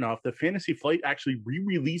bad enough that Fantasy Flight actually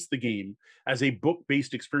re-released the game as a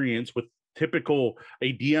book-based experience with typical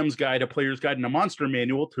a DM's guide, a player's guide, and a monster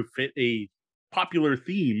manual to fit a popular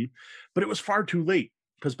theme, but it was far too late.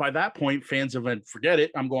 because by that point, fans have went, forget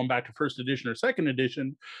it, I'm going back to first edition or second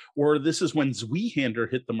edition. Or this is when Zweihander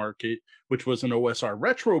hit the market, which was an OSR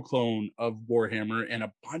retro clone of Warhammer, and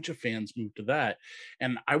a bunch of fans moved to that.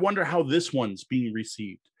 And I wonder how this one's being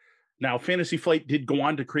received. Now, Fantasy Flight did go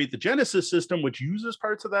on to create the Genesis system, which uses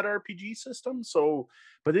parts of that RPG system. So,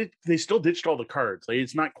 but they still ditched all the cards. Like,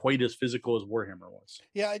 it's not quite as physical as Warhammer was.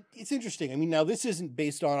 Yeah, it's interesting. I mean, now this isn't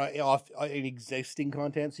based on off an existing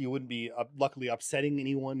content, so you wouldn't be luckily upsetting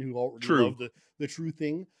anyone who already True. loved the true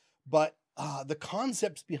thing. But the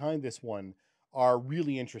concepts behind this one are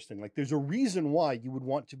really interesting. Like, there's a reason why you would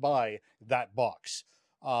want to buy that box,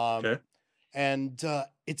 Okay. and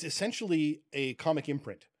it's essentially a comic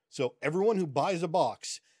imprint. So everyone who buys a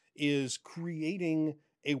box is creating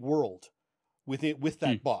a world with Hmm.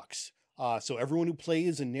 that box. So everyone who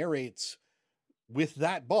plays and narrates with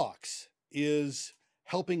that box is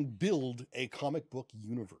helping build a comic book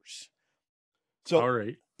universe. So, All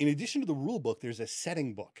right. in addition to the rule book, there's a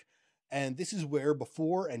setting book. And this is where,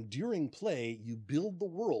 before and during play, you build the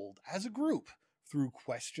world as a group through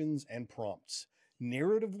questions and prompts,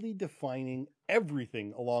 narratively defining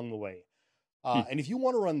everything along the way. Hmm. And if you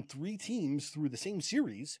want to run 3 teams through the same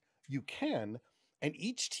series, you can. And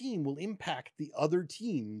each team will impact the other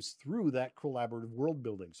teams through that collaborative world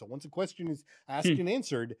building. So once a question is asked Hmm. and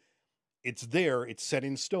answered, it's there, it's set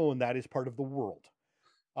in stone, that is part of the world.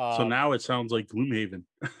 So now it sounds like Gloomhaven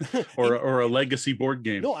in, or a legacy board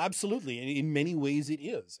game. no, absolutely. And in many ways it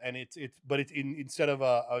is. And but it's instead of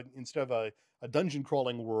a dungeon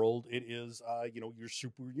crawling world, it is your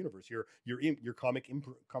super universe, your comic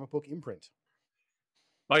book imprint.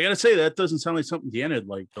 Well, I gotta say that doesn't sound like something Deanna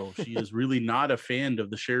like though. She is really not a fan of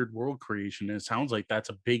the shared world creation, and it sounds like that's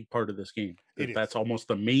a big part of this game. It is That's almost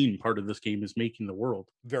the main part of this game is making the world.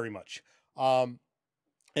 very much.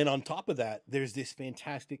 And on top of that, there's this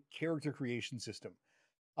fantastic character creation system.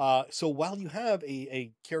 So while you have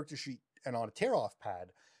a character sheet and on a tear off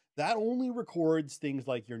pad, that only records things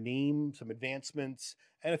like your name, some advancements,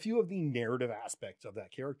 and a few of the narrative aspects of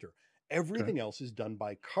that character. Okay. Everything else is done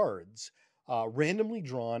by cards, randomly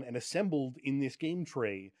drawn and assembled in this game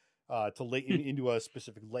tray to lay into a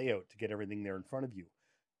specific layout to get everything there in front of you.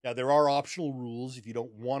 Now, there are optional rules if you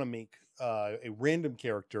don't want to make a random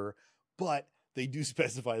character, but they do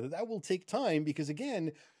specify that will take time because,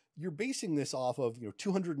 again, you're basing this off of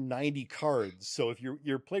 290 cards. So if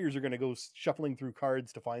your players are going to go shuffling through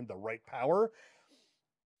cards to find the right power,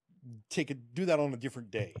 do that on a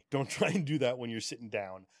different day. Don't try and do that when you're sitting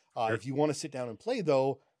down. Sure. If you want to sit down and play,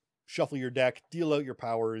 though, shuffle your deck, deal out your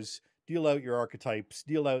powers, deal out your archetypes,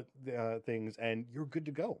 deal out things, and you're good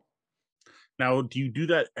to go. Now, do you do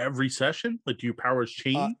that every session? Like, do your powers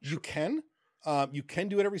change? You can. You can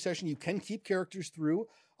do it every session. You can keep characters through.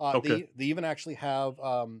 Okay. They even actually have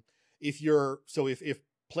if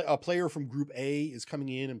a player from Group A is coming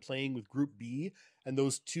in and playing with Group B, and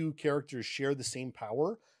those two characters share the same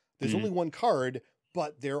power. There's only one card,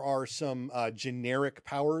 but there are some generic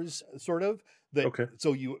powers, sort of. That Okay.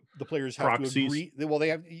 so the players have Proxies. to agree. Well,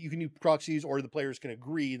 you can do proxies, or the players can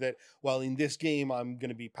agree that, well, in this game I'm going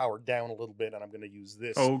to be powered down a little bit, and I'm going to use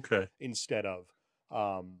this Okay. instead of.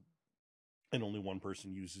 And only one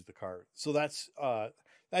person uses the card. So that's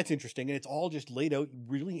interesting, and it's all just laid out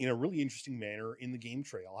really in a really interesting manner in the game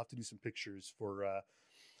tray. I'll have to do some pictures for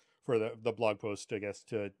the blog post, I guess,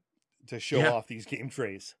 to show off these game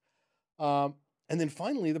trays. And then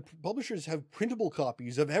finally, the publishers have printable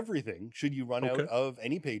copies of everything should you run out of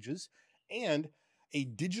any pages, and a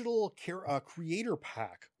digital creator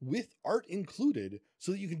pack with art included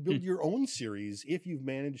so that you can build your own series if you've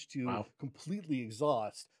managed to completely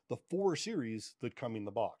exhaust the 4 series that come in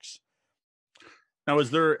the box. Now,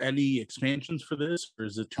 is there any expansions for this, or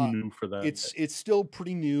is it too new for that? It's still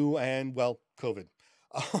pretty new, and well, COVID.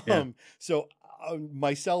 So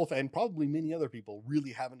myself and probably many other people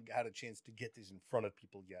really haven't had a chance to get this in front of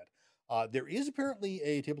people yet. There is apparently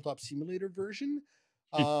a tabletop simulator version,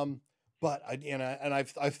 but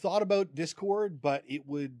I've thought about Discord, but it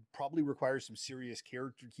would probably require some serious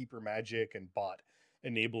character keeper magic and bot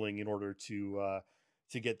enabling in order to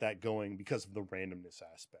get that going because of the randomness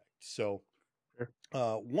aspect. So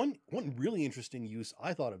one really interesting use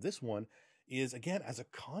I thought of this one is, again, as a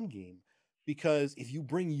con game, because if you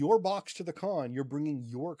bring your box to the con, you're bringing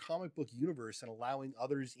your comic book universe and allowing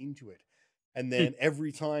others into it. And then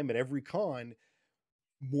every time at every con,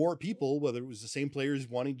 more people, whether it was the same players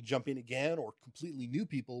wanting to jump in again or completely new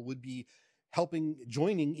people, would be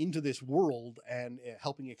joining into this world and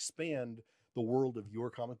helping expand the world of your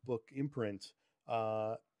comic book imprint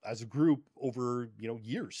as a group over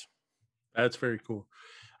years. That's very cool.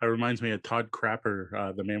 It reminds me of Todd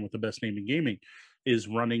Crapper, the man with the best name in gaming. is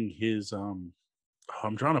running his I'm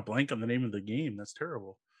drawing a blank on the name of the game. That's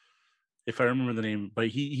terrible. If I remember the name, but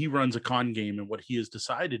he runs a con game, and what he has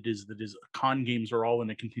decided is that his con games are all in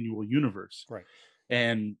a continual universe, Right.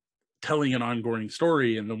 and telling an ongoing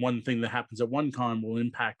story. And the one thing that happens at one con will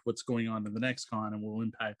impact what's going on in the next con, and will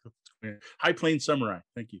impact High Plains Samurai.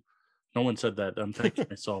 Thank you. No one said that. I'm thanking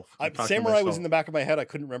myself. Samurai was in the back of my head. I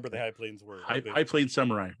couldn't remember the High Plains word. High Plains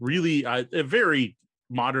Samurai. Really, a very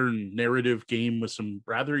modern narrative game with some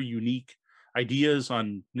rather unique ideas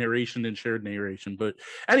on narration and shared narration. But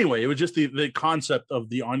anyway, it was just the concept of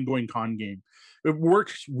the ongoing con game. It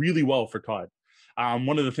works really well for Todd.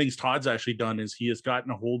 One of the things Todd's actually done is he has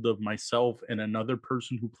gotten a hold of myself and another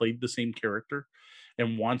person who played the same character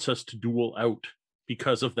and wants us to duel out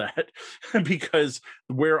because of that. Because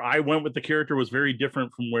where I went with the character was very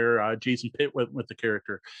different from where Jason Pitt went with the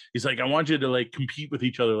character. He's like, I want you to like compete with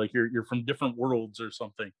each other, like you're from different worlds or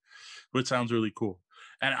something. But it sounds really cool.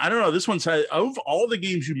 And I don't know, this one said, of all the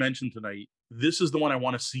games you mentioned tonight, this is the one I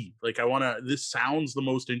want to see. Like, this sounds the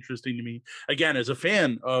most interesting to me. Again, as a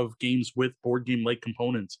fan of games with board game like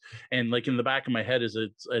components, and like in the back of my head as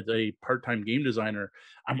a part-time game designer,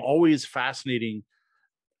 I'm always fascinating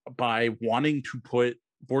by wanting to put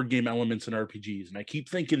board game elements in RPGs. And I keep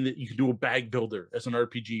thinking that you can do a bag builder as an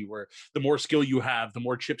RPG where the more skill you have, the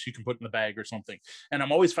more chips you can put in the bag or something. And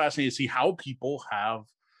I'm always fascinated to see how people have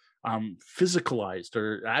physicalized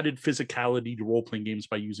or added physicality to role-playing games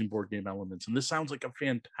by using board game elements. And this sounds like a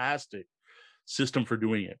fantastic system for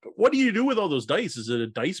doing it. But what do you do with all those dice? Is it a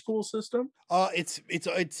dice pool system?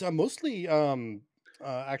 It's mostly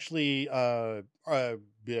actually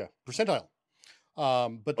percentile.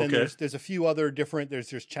 But then there's a few other different,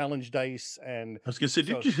 there's challenge dice, and I was gonna say,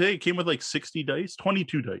 did you say it came with like 60 dice?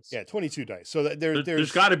 22 dice. Yeah, 22 dice. So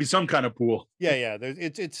there's got to be some kind of pool. Yeah.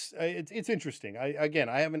 It's interesting.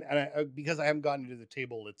 Because I haven't gotten to the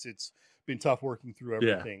table. It's been tough working through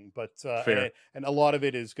everything. Yeah, but and a lot of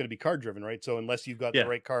it is going to be card driven, right? So unless you've got the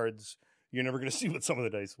right cards, you're never going to see what some of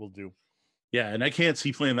the dice will do. Yeah, and I can't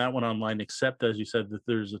see playing that one online, except as you said that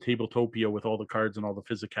there's a Tabletopia with all the cards and all the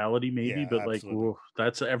physicality, maybe. Yeah, but absolutely. Like,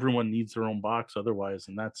 that's everyone needs their own box otherwise,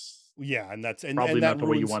 and that's probably not the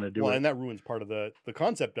way you want to do it. And that ruins part of the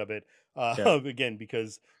concept of it. Again,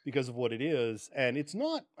 because of what it is, and it's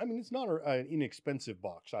not. I mean, it's not an inexpensive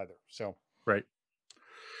box either. So right.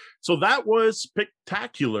 So that was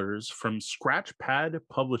Spectaculars from Scratchpad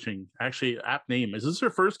Publishing. Actually, app name. Is this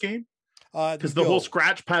their first game? Because the whole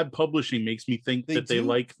Scratchpad Publishing makes me think they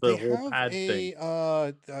like the whole pad thing.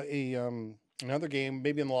 Another game,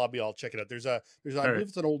 maybe in the lobby. I'll check it out. I believe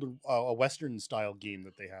it's an older Western style game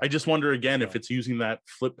that they have. I just wonder again if it's using that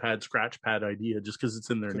flip pad Scratchpad idea just because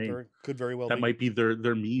it's in their name. Could very well. That might be their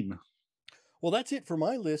meme. Well, that's it for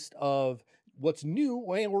my list of what's new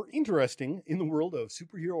or interesting in the world of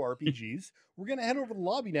superhero RPGs. We're gonna head over to the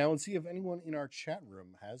lobby now and see if anyone in our chat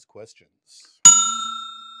room has questions.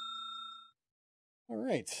 All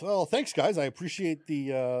right. Well, thanks, guys. I appreciate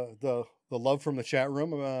the love from the chat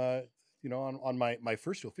room. On my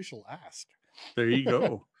first official ask. There you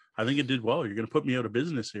go. I think it did well. You're going to put me out of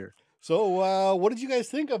business here. So, what did you guys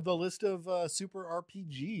think of the list of super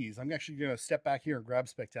RPGs? I'm actually going to step back here and grab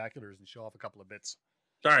Spectaculars and show off a couple of bits.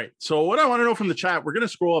 All right. So, what I want to know from the chat, we're going to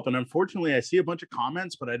scroll up, and unfortunately, I see a bunch of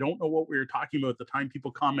comments, but I don't know what we were talking about at the time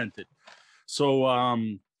people commented. So,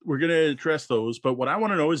 we're going to address those, but what I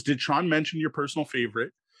want to know is, did Sean mention your personal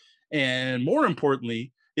favorite? And more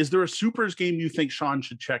importantly, is there a supers game you think Sean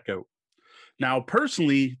should check out? Now,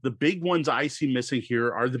 personally, the big ones I see missing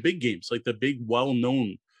here are the big games, like the big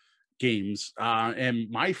well-known games. And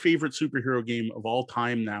my favorite superhero game of all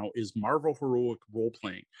time now is Marvel Heroic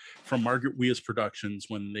Roleplaying from Margaret Weis Productions,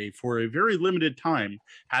 when they, for a very limited time,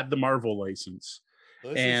 had the Marvel license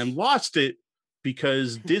lost it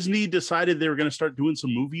because Disney decided they were going to start doing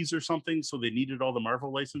some movies or something, so they needed all the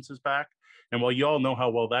Marvel licenses back. And well, you all know how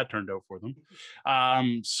well that turned out for them.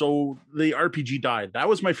 So the RPG died. That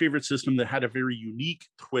was my favorite system that had a very unique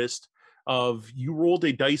twist of you rolled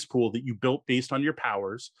a dice pool that you built based on your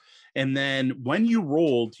powers. And then when you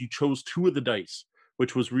rolled, you chose two of the dice,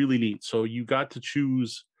 which was really neat. So you got to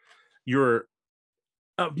choose your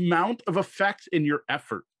amount of effect and your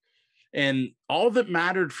effort. And all that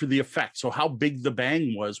mattered for the effect, so how big the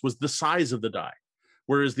bang was the size of the die.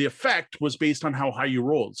 whereas the effect was based on how high you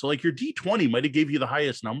rolled. So like your D20 might have gave you the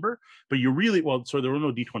highest number, but you really, well, so there were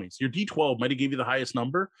no D20s. Your D12 might have gave you the highest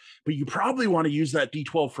number, but you probably want to use that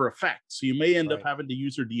D12 for effect. So you may end up having to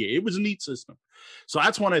use your DA. It was a neat system. So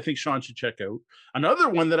that's one I think Sean should check out. Another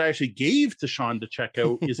one that I actually gave to Sean to check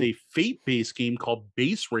out is a fate-based game called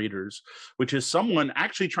Base Raiders, which is someone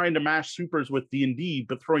actually trying to mash supers with D&D,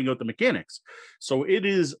 but throwing out the mechanics. So it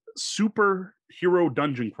is superhero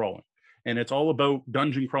dungeon crawling, and it's all about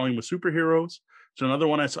dungeon crawling with superheroes. So another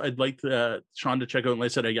one I'd like Sean to check out. And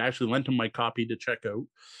like I said, I actually lent him my copy to check out.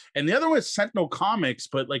 And the other one is Sentinel Comics,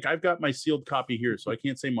 but like I've got my sealed copy here, so I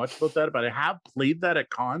can't say much about that. But I have played that at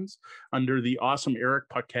cons under the awesome Eric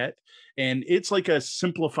Paquette. And it's like a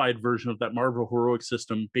simplified version of that Marvel heroic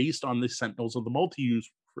system based on the Sentinels of the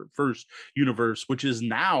Multiverse universe, which is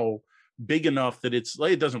now big enough that it's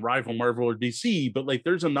like it doesn't rival Marvel or DC, but like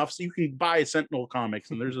there's enough so you can buy Sentinel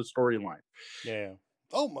Comics and there's a storyline. Yeah.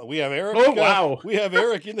 Oh, we have Eric. Oh, wow. We have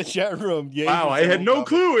Eric in the chat room. Yay, wow, I had no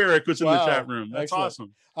clue Eric was in the chat room. That's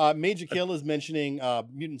excellent. awesome. Major Kill is mentioning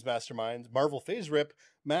Mutants Masterminds, Marvel Phase Rip,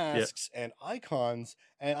 masks, and icons.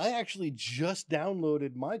 And I actually just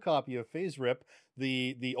downloaded my copy of Phase Rip,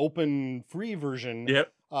 the open free version,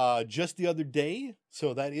 just the other day.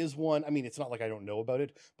 So that is one. I mean, it's not like I don't know about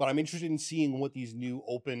it, but I'm interested in seeing what these new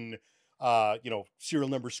open, serial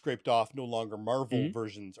numbers scraped off, no longer Marvel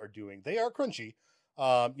versions are doing. They are crunchy.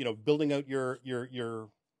 Building out your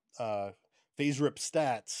phase rip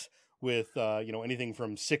stats with anything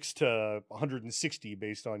from 6 to 160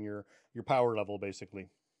 based on your power level, basically.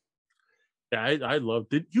 Yeah, I love.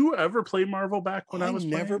 Did you ever play Marvel back when I was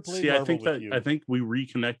never playing? played Marvel with you. I think we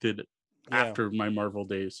reconnected after my Marvel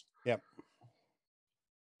days. Yep.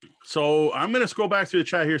 So I'm gonna scroll back through the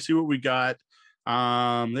chat here, see what we got.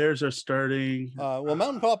 There's our starting. Well,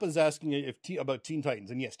 Mountain Papa is asking about Teen Titans,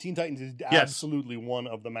 and yes, Teen Titans is absolutely one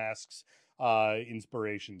of the masks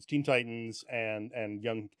inspirations. Teen Titans and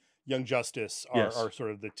Young Justice are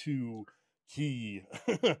sort of the two key.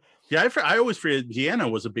 Yeah, I always forget. Deanna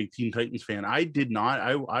was a big Teen Titans fan. I did not.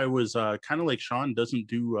 I was kind of like Sean, doesn't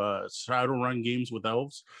do Shadowrun games with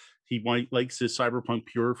elves. He likes his Cyberpunk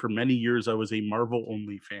Pure. For many years, I was a Marvel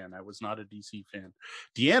only fan. I was not a DC fan.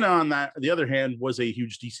 Deanna, on the other hand, was a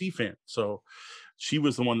huge DC fan. So she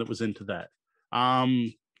was the one that was into that.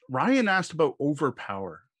 Ryan asked about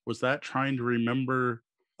Overpower. Was that trying to remember?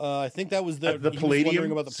 I think that was the Palladium.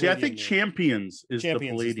 About the Palladium. See, I think Champions is the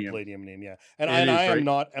Palladium name. Yeah, and I'm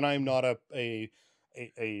not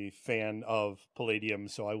a fan of Palladium,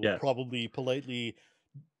 so I will probably politely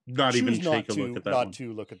not even take a look at that. Not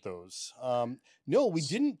to look at those. No, we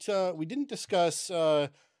didn't discuss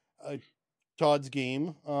Todd's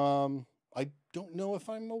game. I don't know if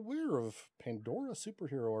I'm aware of Pandora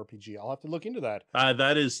Superhero RPG. I'll have to look into that.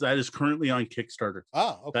 That is currently on Kickstarter.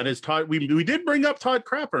 Okay. That is Todd. We did bring up Todd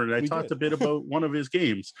Crapper, and I talked a bit about one of his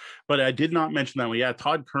games, but I did not mention that one. Yeah,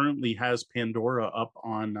 Todd currently has Pandora up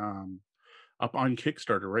on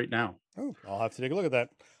Kickstarter right now. Oh, I'll have to take a look at that.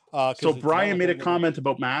 So Brian made a comment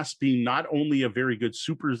about Mass being not only a very good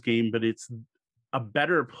Supers game, but it's a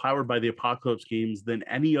better Powered by the Apocalypse games than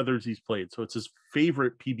any others he's played. So it's his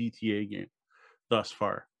favorite PBTA game thus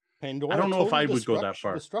far. Pandora, I don't know if I would go that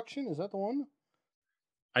far. Destruction, is that the one?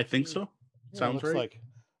 I think so. Yeah, sounds right. Like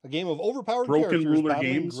a game of overpowered broken ruler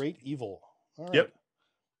games. Great evil. All right. Yep.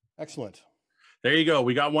 Excellent. There you go.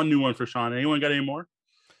 We got one new one for Sean. Anyone got any more?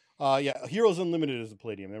 Yeah, Heroes Unlimited is the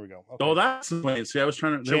Palladium. There we go. Okay. Oh, that's the plan. See, I was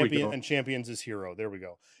trying to. There we go. And Champions is Hero. There we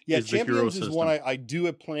go. Yeah, Champions is one I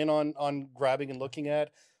do plan on grabbing and looking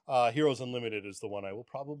at. Heroes Unlimited is the one I will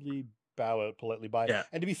probably bow out politely by. Yeah.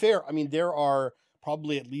 And to be fair, I mean, there are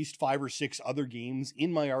probably at least 5 or 6 other games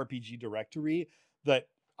in my RPG directory that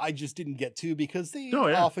I just didn't get to because they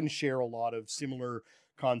often share a lot of similar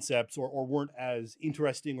concepts or weren't as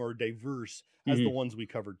interesting or diverse as the ones we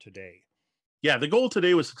covered today. Yeah, the goal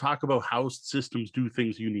today was to talk about how systems do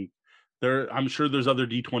things unique. I'm sure there's other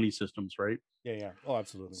D20 systems, right? Yeah. Oh,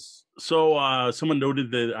 absolutely. So someone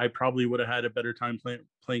noted that I probably would have had a better time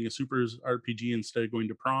playing a Supers RPG instead of going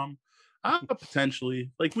to prom.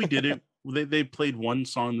 Potentially. Like, we did it. They played one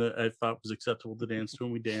song that I thought was acceptable to dance to,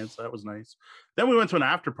 and we danced. That was nice. Then we went to an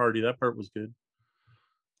after party. That part was good.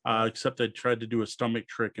 Except I tried to do a stomach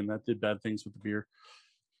trick, and that did bad things with the beer.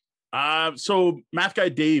 So Math Guy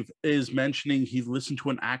Dave is mentioning he listened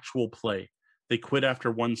to an actual play. They quit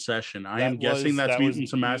after one session. I am guessing that's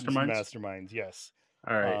Mutants and Masterminds. Masterminds, yes.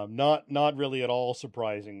 All right. Not really at all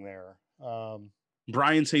surprising there.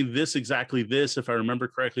 Brian saying exactly this. If I remember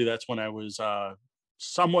correctly, that's when I was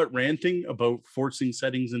somewhat ranting about forcing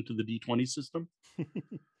settings into the D20 system.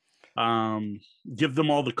 Give them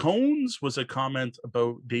all the cones was a comment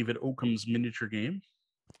about David Oakham's miniature game.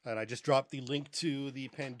 And I just dropped the link to the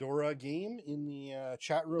Pandora game in the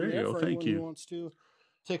chat room There you go. for Thank anyone you. who wants to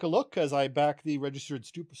take a look, as I back the registered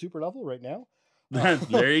super level right now.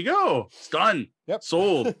 There you go. It's done. Yep.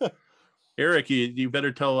 Sold. Eric, you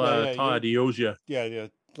better tell Todd he owes you. Yeah.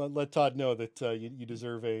 Let Todd know that you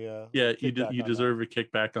deserve a you deserve a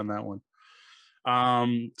kickback on that one.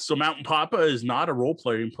 So Mountain Papa is not a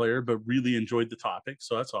role-playing player, but really enjoyed the topic,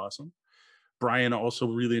 so that's awesome. Brian also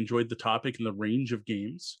really enjoyed the topic and the range of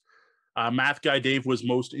games. Math Guy Dave was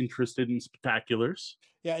most interested in Spectaculars.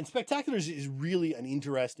 Yeah, and Spectaculars is really an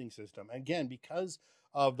interesting system. Again, because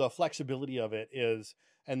of the flexibility of it is,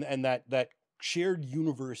 and that shared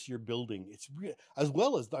universe you're building. It's as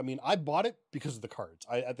well as, I mean, I bought it because of the cards.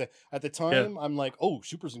 At the time, I'm like, oh,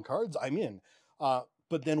 supers and cards, I'm in.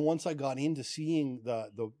 But then once I got into seeing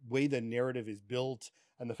the way the narrative is built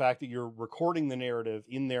and the fact that you're recording the narrative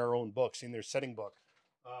in their own books, in their setting book,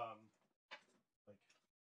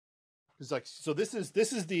 it's like, so this is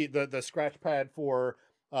the scratch pad for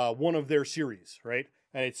one of their series, right?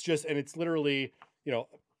 And it's literally,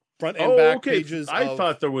 front and back pages. I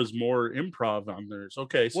thought there was more improv on theirs.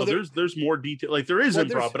 Okay, so there's more detail. Like there is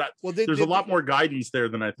improv, but there's a lot more guidance there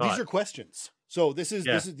than I thought. These are questions. So this is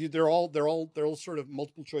they're all sort of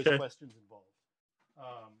multiple choice questions involved.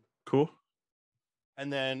 Cool.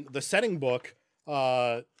 And then the setting book,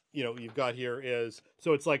 you've got here is,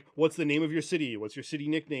 so it's like, what's the name of your city? What's your city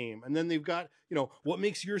nickname? And then they've got, what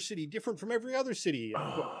makes your city different from every other city?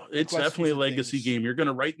 It's definitely a legacy game. You're going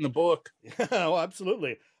to write in the book. Oh,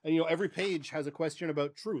 absolutely. And, every page has a question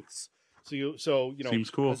about truths. Seems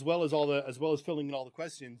cool. as well as filling in all the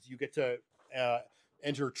questions, you get to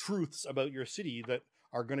enter truths about your city that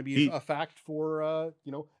are going to be a fact for,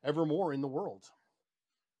 evermore in the world.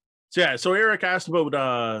 So Eric asked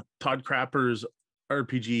about Todd Crapper's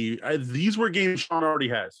RPG. These were games Sean already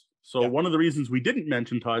has. So one of the reasons we didn't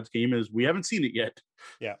mention Todd's game is we haven't seen it yet.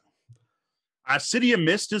 Yeah. City of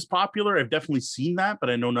Mist is popular. I've definitely seen that, but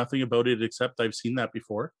I know nothing about it except I've seen that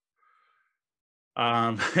before.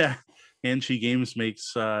 And She Games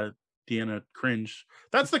makes Deanna cringe.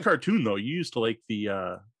 That's the cartoon, though. You used to like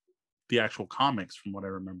the actual comics, from what I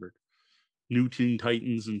remembered. New Teen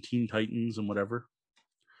Titans and Teen Titans and whatever.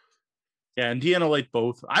 Yeah, and Deanna liked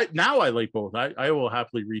both. I like both. I will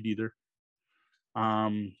happily read either.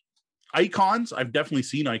 Icons, I've definitely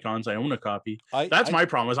seen Icons. I own a copy. That's my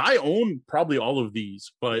problem, is I own probably all of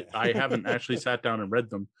these, but I haven't actually sat down and read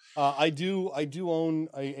them. I do own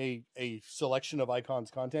a selection of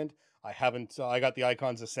Icons content. I haven't. I got the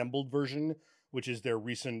Icons Assembled version, which is their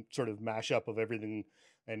recent sort of mashup of everything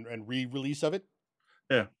and re-release of it.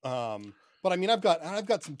 Yeah. But I mean, I've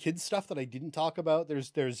got some kids stuff that I didn't talk about.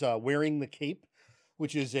 There's Wearing the Cape,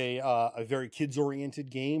 which is a very kids oriented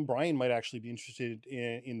game. Brian might actually be interested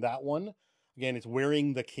in that one. Again, it's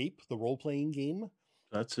Wearing the Cape, the role playing game.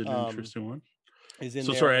 That's an interesting one.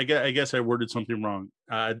 Sorry, I guess I worded something wrong.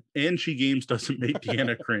 And She Games doesn't make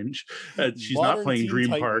Deanna cringe. She's Modern not playing Teen Dream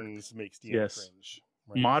Titans Park. Makes Deanna cringe.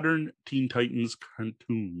 Right? Modern Teen Titans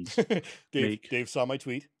cartoons. Dave saw my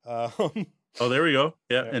tweet. Oh, there we go.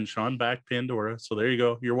 Yeah, and Sean backed Pandora. So there you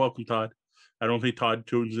go. You're welcome, Todd. I don't think Todd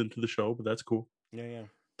tunes into the show, but that's cool. Yeah.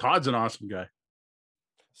 Todd's an awesome guy.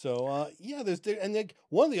 So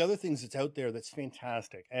one of the other things that's out there that's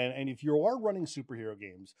fantastic, and if you are running superhero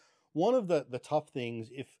games, one of the tough things,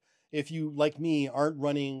 if you, like me, aren't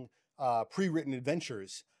running pre-written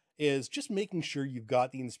adventures, is just making sure you've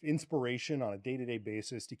got the inspiration on a day-to-day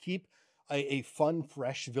basis to keep a fun,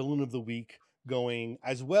 fresh villain of the week going,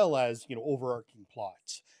 as well as overarching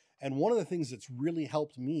plots. And one of the things that's really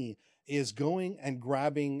helped me is going and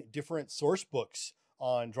grabbing different source books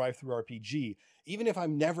on DriveThruRPG. Even if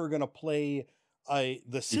I'm never going to play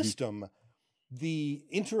the system, the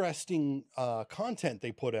interesting content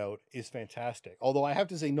they put out is fantastic. Although I have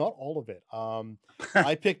to say, not all of it.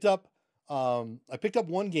 I picked up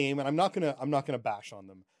one game, and I'm not gonna bash on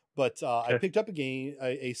them, but I picked up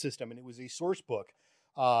a system, and it was a source book,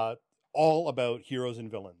 all about heroes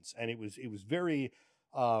and villains, and it was very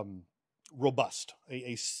robust,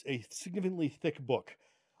 a significantly thick book,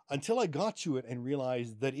 until I got to it and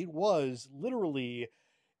realized that it was literally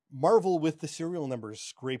Marvel with the serial numbers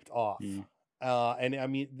scraped off. And I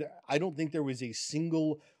mean, I don't think there was a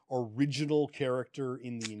single original character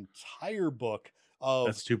in the entire book.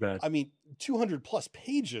 That's too bad. I mean, 200 plus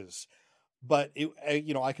pages, but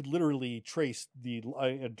I could literally trace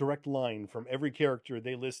a direct line from every character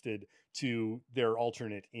they listed to their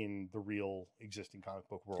alternate in the real existing comic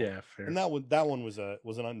book world. Yeah, fair. And that one was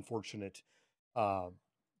an unfortunate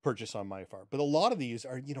purchase on my farm. But a lot of these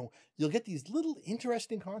are, you'll get these little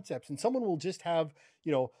interesting concepts, and someone will just have,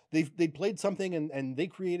 they played something and they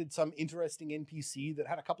created some interesting NPC that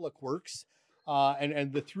had a couple of quirks.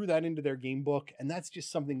 And they threw that into their game book, and that's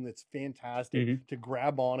just something that's fantastic to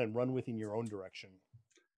grab on and run with in your own direction.